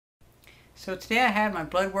So today I had my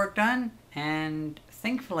blood work done, and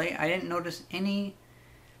thankfully I didn't notice any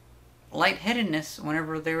lightheadedness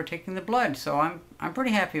whenever they were taking the blood. So I'm pretty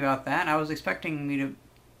happy about that. I was expecting me to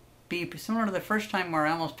be similar to the first time where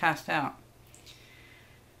I almost passed out.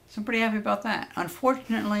 So I'm pretty happy about that.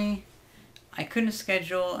 Unfortunately, I couldn't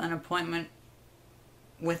schedule an appointment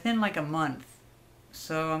within like a month.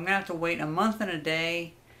 So I'm going to have to wait a month and a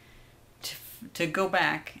day to go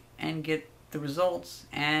back and get the results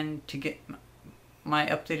and to get my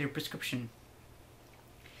updated prescription.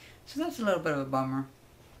 So that's a little bit of a bummer.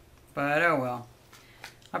 But oh well.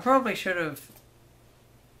 I probably should have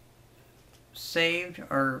saved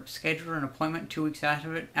or scheduled an appointment 2 weeks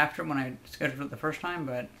after when I scheduled it the first time,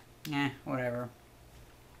 but whatever.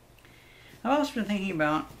 I've also been thinking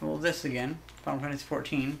about, well, this again, Final Fantasy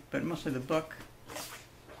XIV, but mostly the book.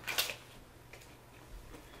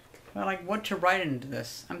 Well, like what to write into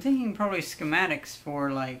this. I'm thinking probably schematics for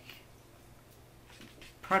like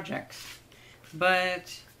projects,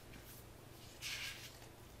 but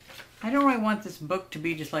I don't really want this book to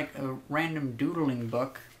be just like a random doodling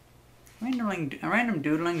book. Random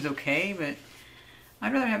doodling's okay, but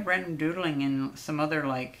I'd rather have random doodling in some other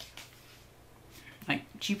like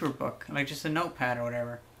cheaper book, like just a notepad or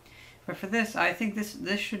whatever. But for this, I think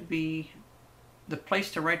this should be the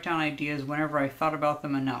place to write down ideas whenever I thought about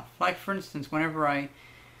them enough. Like for instance, whenever I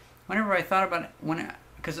thought about it,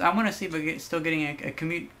 because I want to see if I'm still getting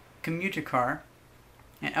a commuter car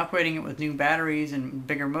and upgrading it with new batteries and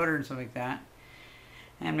bigger motor and stuff like that,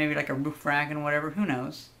 and maybe like a roof rack and whatever. Who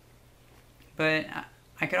knows? But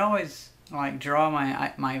I could always like draw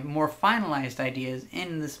my more finalized ideas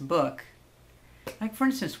in this book. Like for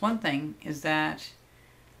instance, one thing is that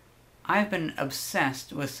I've been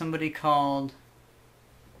obsessed with somebody called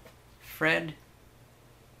Fred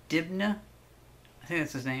Dibna. I think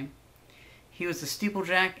that's his name. He was a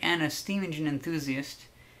steeplejack and a steam engine enthusiast.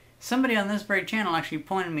 Somebody on this very channel actually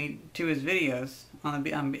pointed me to his videos on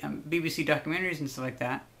BBC documentaries and stuff like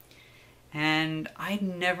that. And I'd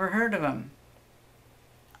never heard of him.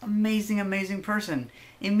 Amazing, amazing person.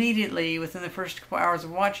 Immediately, within the first couple hours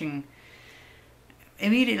of watching,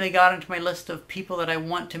 immediately got into my list of people that I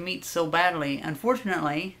want to meet so badly.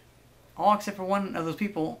 Unfortunately, all except for one of those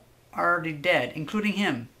people are already dead, including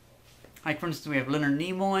him. Like for instance, we have Leonard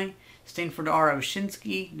Nimoy, Stanford R.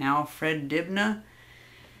 Oshinsky, now Fred Dibna.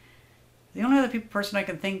 The only other person I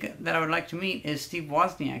can think that I would like to meet is Steve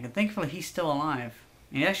Wozniak, and thankfully he's still alive.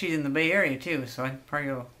 And he's actually in the Bay Area too, so I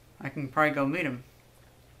can probably go meet him.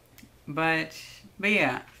 But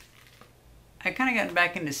yeah, I kind of gotten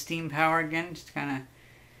back into steam power again. Just kind of,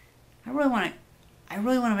 I really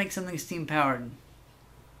want to make something steam powered.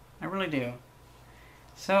 I really do.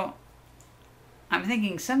 So I'm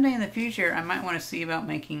thinking someday in the future I might want to see about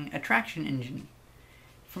making a traction engine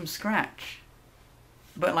from scratch,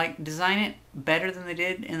 but like design it better than they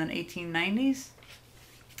did in the 1890s.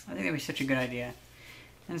 I think that'd be such a good idea.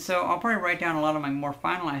 And so I'll probably write down a lot of my more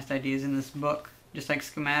finalized ideas in this book, just like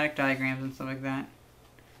schematic diagrams and stuff like that,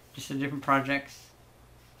 just the different projects.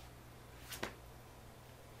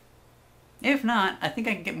 If not, I think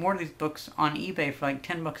I can get more of these books on eBay for like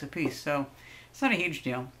 10 bucks a piece, so it's not a huge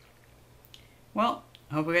deal. Well,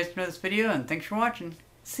 I hope you guys enjoyed this video, and thanks for watching.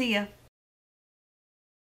 See ya!